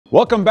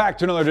Welcome back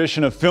to another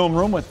edition of Film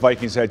Room with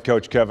Vikings head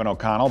coach Kevin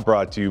O'Connell,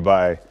 brought to you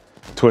by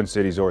Twin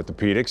Cities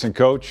Orthopedics. And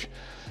coach,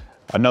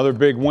 another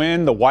big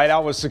win. The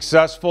whiteout was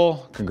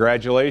successful.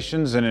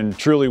 Congratulations. And it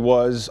truly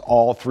was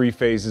all three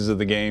phases of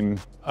the game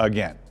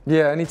again.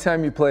 Yeah,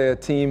 anytime you play a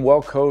team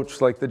well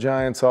coached like the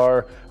Giants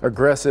are,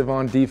 aggressive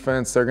on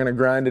defense, they're going to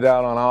grind it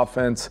out on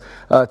offense.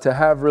 To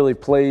have really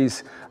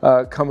plays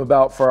come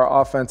about for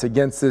our offense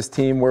against this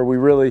team where we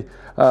really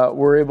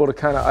were able to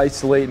kind of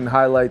isolate and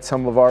highlight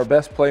some of our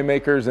best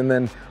playmakers, and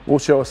then we'll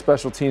show a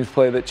special teams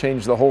play that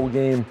changed the whole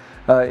game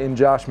in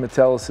Josh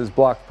Metellus'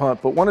 blocked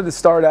punt. But wanted to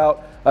start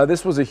out,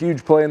 this was a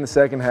huge play in the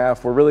second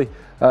half. We're really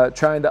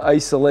trying to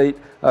isolate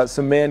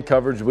some man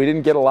coverage. We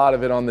didn't get a lot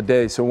of it on the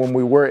day, so when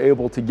we were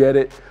able to get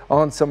it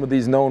on some of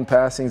these known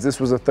passings, this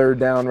was a third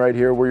down right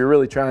here where you're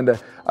really trying to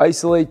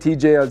isolate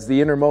TJ as the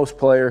innermost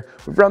player.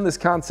 We've run this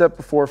concept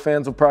before,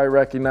 fans will probably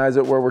recognize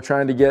it, where we're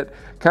trying to get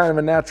kind of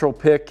a natural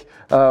pick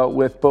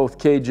with both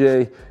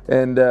KJ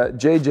and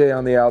JJ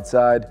on the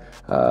outside,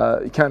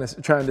 kind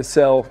of trying to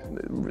sell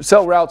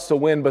routes to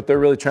win, but they're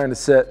really trying to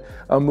set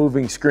a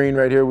moving screen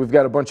right here. We've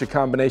got a bunch of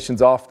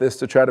combinations off this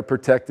to try to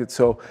protect it,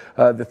 so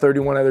the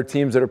 31 other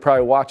teams that are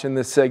probably watching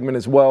this segment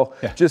as well,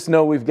 just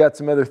know we've got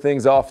some other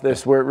things off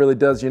this where it really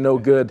does you no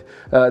good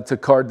to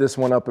card this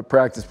one up at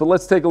practice. But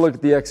let's take a look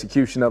at the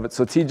execution of it.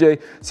 So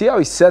TJ, see how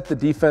he set the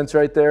defense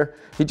right there?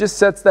 He just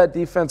sets that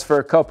defense for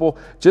a couple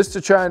just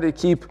to try to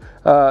keep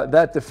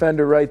that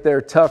defender right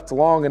there tucked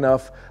long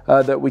enough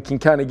that we can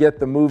kind of get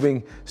the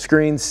moving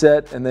screen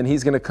set, and then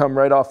he's going to come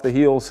right off the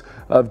heels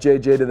of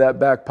JJ to that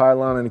back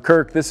pylon. And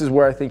Kirk, this is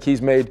where I think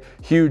he's made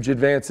huge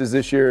advances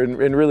this year,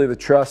 and really the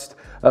trust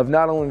of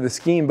not only the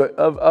scheme but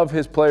of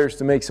his players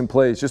to make some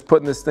plays. Just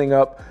putting this thing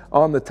up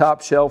on the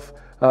top shelf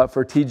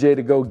for TJ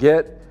to go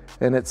get.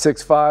 And at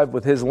 6'5",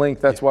 with his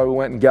length, that's why we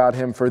went and got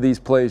him for these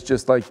plays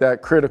just like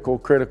that. Critical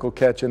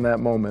catch in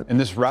that moment. And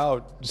this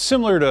route,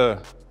 similar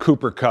to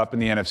Cooper Kupp in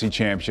the NFC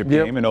Championship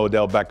game and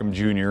Odell Beckham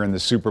Jr. in the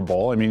Super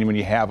Bowl. I mean, when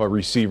you have a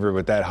receiver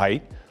with that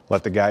height,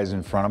 let the guys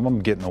in front of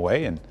him get in the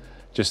way and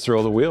just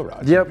throw the wheel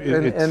route. Yep,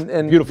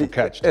 and beautiful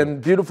catch.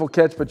 And beautiful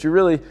catch, but you're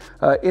really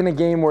in a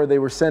game where they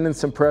were sending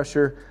some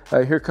pressure.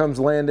 Here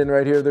comes Landon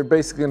right here. They're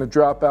basically going to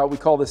drop out. We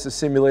call this a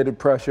simulated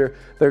pressure.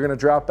 They're going to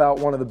drop out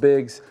one of the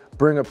bigs,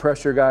 bring a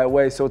pressure guy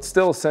away. So it's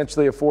still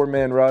essentially a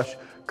four-man rush.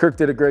 Kirk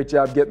did a great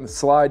job getting the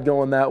slide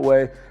going that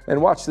way.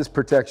 And watch this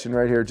protection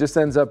right here. It just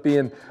ends up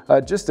being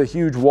just a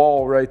huge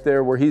wall right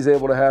there where he's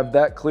able to have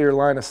that clear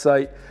line of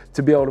sight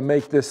to be able to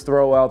make this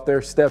throw out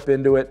there, step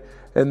into it.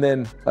 And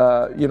then,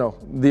 you know,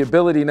 the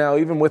ability now,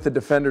 even with the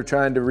defender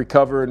trying to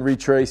recover and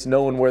retrace,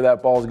 knowing where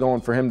that ball is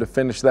going, for him to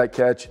finish that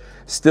catch,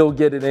 still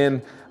get it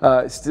in,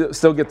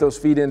 still get those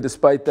feet in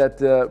despite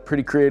that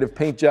pretty creative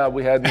paint job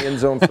we had in the end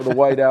zone for the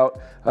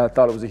whiteout. I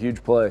thought it was a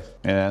huge play.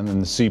 And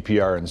then the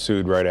CPR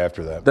ensued right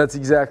after that. That's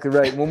exactly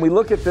right. When we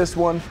look at this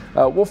one,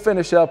 we'll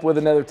finish up with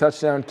another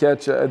touchdown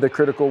catch, the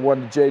critical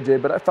one to JJ,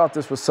 but I thought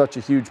this was such a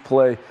huge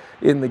play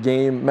in the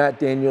game. Matt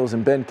Daniels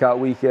and Ben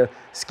Kotwika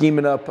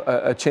scheming up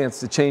a chance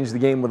to change the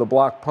game with a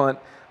block punt.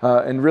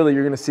 And really,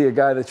 you're going to see a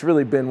guy that's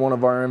really been one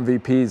of our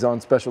MVPs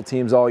on special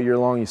teams all year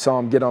long. You saw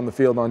him get on the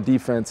field on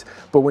defense.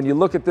 But when you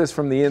look at this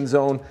from the end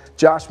zone,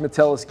 Josh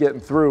Metellus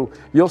getting through,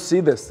 you'll see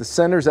this. The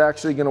center's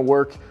actually going to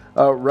work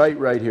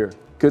right here.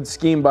 Good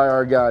scheme by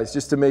our guys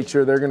just to make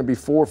sure they're going to be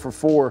 4 for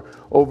 4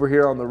 over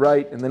here on the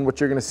right. And then what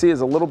you're going to see is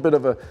a little bit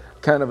of a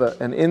kind of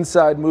an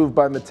inside move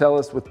by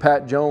Metellus with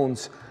Pat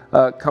Jones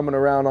coming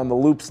around on the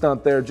loop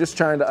stunt there, just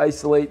trying to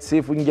isolate, see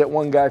if we can get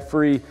one guy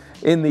free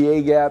in the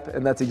A-gap,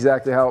 and that's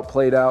exactly how it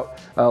played out.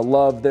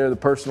 Love there, the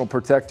personal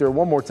protector.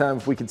 One more time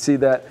if we could see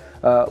that.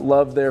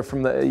 Love there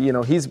from the, you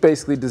know, he's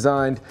basically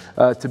designed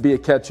to be a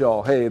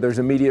catch-all. Hey, there's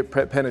immediate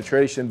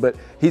penetration, but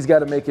he's got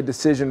to make a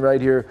decision right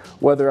here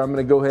whether I'm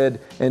going to go ahead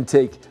and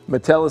take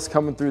Metellus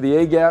coming through the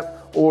A-gap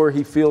or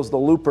he feels the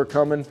looper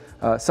coming.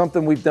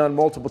 Something we've done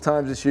multiple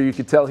times this year. You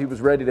could tell he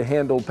was ready to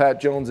handle Pat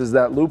Jones as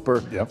that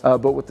looper,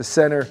 but with the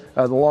center,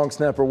 the long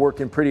snapper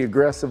working pretty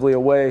aggressively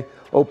away,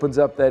 opens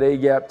up that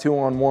A-gap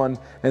 2-on-1,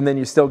 and then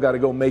you still got to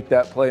go make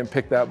that play and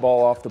pick that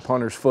ball off the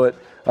punter's foot.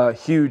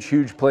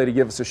 Huge play to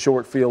give us a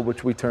short field,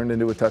 which we turned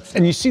into a touchdown.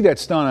 And you see that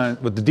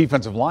stunt with the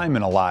defensive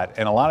lineman a lot,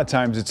 and a lot of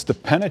times it's the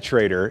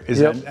penetrator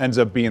ends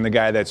up being the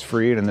guy that's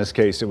freed. In this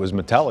case, it was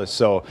Metellus.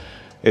 So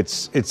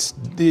it's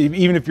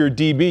even if you're a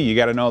DB, you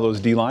got to know those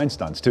D-line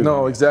stunts too.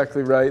 No,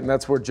 exactly right, and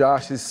that's where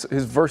Josh, his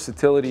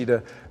versatility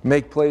to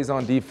make plays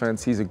on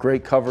defense. He's a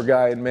great cover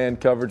guy in man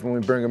coverage when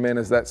we bring him in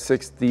as that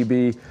 6th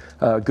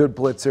DB. Good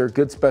blitzer,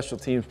 good special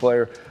teams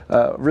player.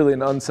 Really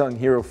an unsung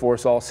hero for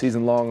us all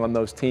season long on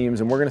those teams,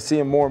 and we're going to see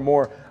him more and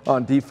more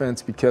on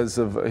defense because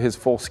of his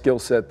full skill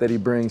set that he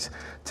brings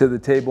to the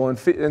table.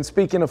 And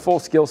speaking of full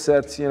skill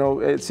sets, you know,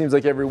 it seems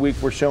like every week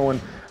we're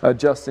showing a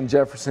Justin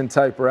Jefferson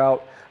type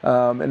route.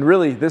 And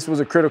really, this was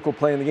a critical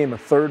play in the game, a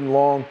 3rd and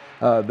long.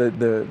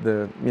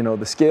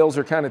 The scales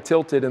are kind of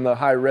tilted in the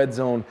high red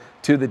zone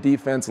to the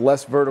defense,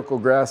 less vertical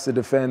grass to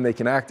defend. They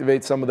can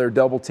activate some of their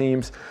double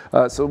teams.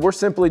 So we're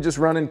simply just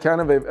running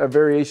kind of a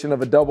variation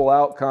of a double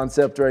out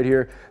concept right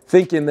here,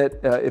 thinking that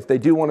if they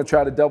do want to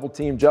try to double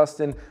team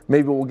Justin,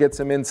 maybe we'll get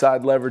some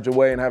inside leverage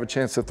away and have a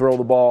chance to throw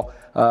the ball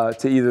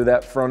to either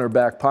that front or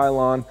back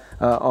pylon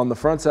on the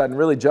front side. And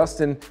really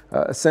Justin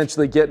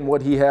essentially getting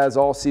what he has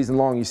all season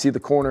long. You see the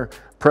corner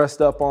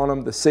pressed up on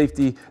him, the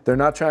safety, they're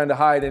not trying to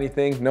hide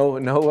anything,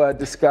 no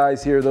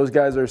disguise here. Those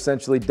guys are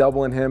essentially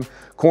doubling him.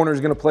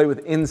 Corner's going to play with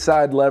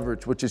inside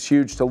leverage, which is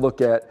huge to look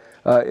at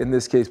in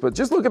this case. But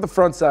just look at the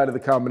front side of the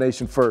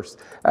combination first.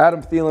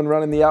 Adam Thielen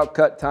running the out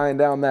cut, tying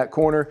down that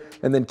corner,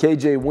 and then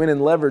KJ winning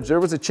leverage. There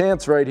was a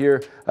chance right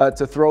here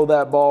to throw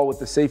that ball with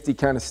the safety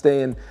kind of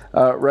staying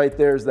right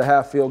there as the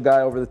half-field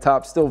guy over the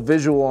top. Still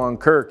visual on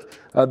Kirk.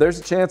 There's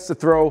a chance to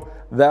throw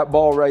that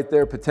ball right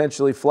there,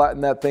 potentially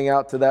flatten that thing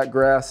out to that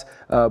grass.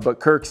 But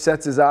Kirk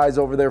sets his eyes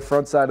over there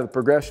front side of the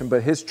progression,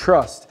 but his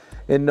trust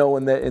in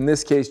knowing that in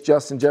this case,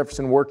 Justin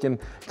Jefferson working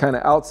kind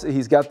of out,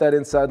 he's got that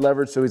inside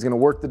leverage, so he's going to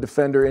work the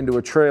defender into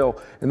a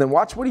trail. And then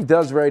watch what he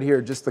does right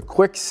here. Just the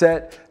quick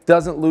set,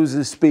 doesn't lose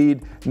his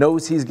speed,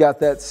 knows he's got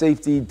that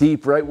safety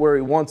deep right where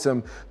he wants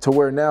him, to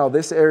where now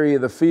this area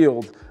of the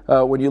field,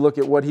 when you look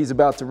at what he's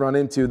about to run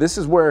into, this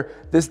is where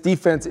this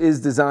defense is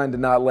designed to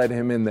not let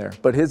him in there.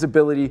 But his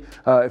ability,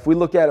 if we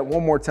look at it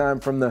one more time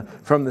from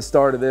the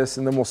start of this,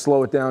 and then we'll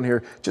slow it down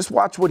here, just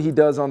watch what he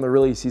does on the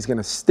release. He's going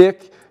to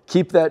stick,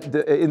 keep that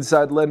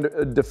inside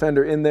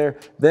defender in there,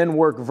 then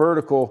work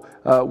vertical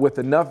with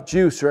enough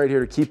juice right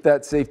here to keep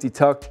that safety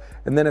tucked.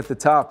 And then at the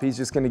top, he's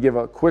just going to give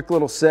a quick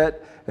little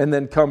set and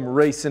then come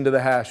race into the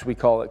hash, we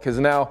call it. Because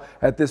now,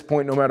 at this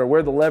point, no matter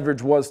where the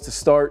leverage was to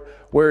start,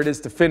 where it is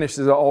to finish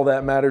is all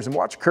that matters. And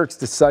watch Kirk's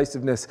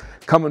decisiveness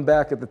coming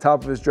back at the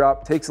top of his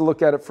drop, takes a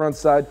look at it front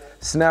side,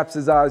 snaps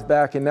his eyes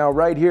back, and now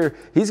right here,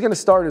 he's going to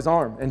start his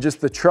arm. And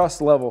just the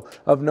trust level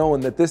of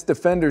knowing that this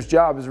defender's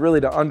job is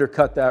really to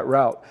undercut that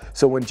route.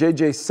 So when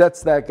JJ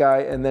sets that guy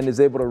and then is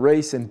able to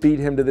race and beat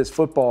him to this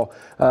football,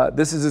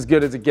 this is as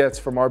good as it gets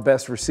from our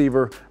best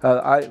receiver.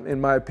 In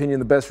my opinion,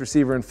 the best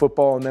receiver in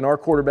football. And then our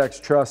quarterback's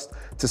trust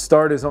to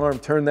start his arm,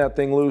 turn that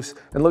thing loose,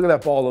 and look at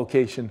that ball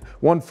location.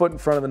 1 foot in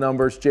front of the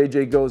numbers.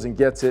 JJ goes and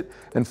gets it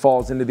and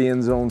falls into the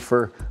end zone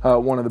for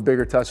one of the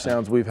bigger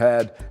touchdowns we've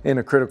had in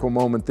a critical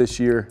moment this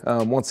year.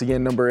 Once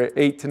again, number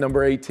 8 to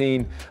number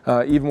 18.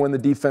 Even when the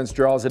defense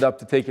draws it up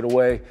to take it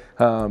away,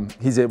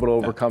 he's able to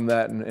overcome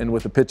that. And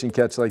with a pitch and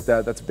catch like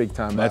that, that's a big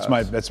time. That's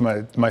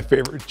my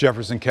favorite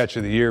Jefferson catch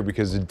of the year,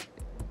 because the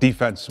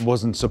defense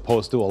wasn't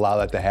supposed to allow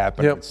that to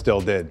happen. It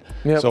still did.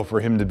 So for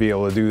him to be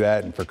able to do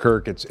that, and for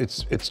Kirk,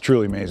 it's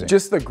truly amazing.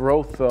 Just the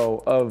growth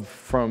though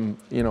from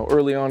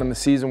early on in the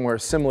season where a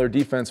similar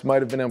defense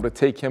might have been able to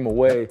take him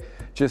away,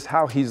 just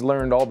how he's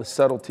learned all the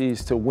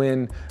subtleties to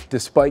win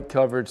despite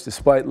coverage,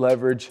 despite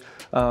leverage.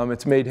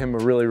 It's made him a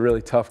really,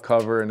 really tough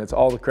cover, and it's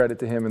all the credit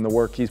to him and the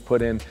work he's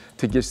put in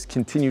to just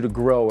continue to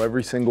grow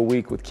every single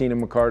week with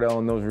Keenan McCardell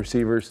and those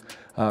receivers.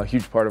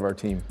 Huge part of our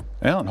team.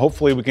 Yeah, and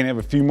hopefully we can have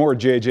a few more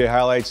JJ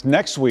highlights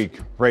next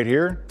week right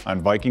here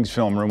on Vikings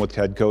Film Room with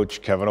head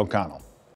coach Kevin O'Connell.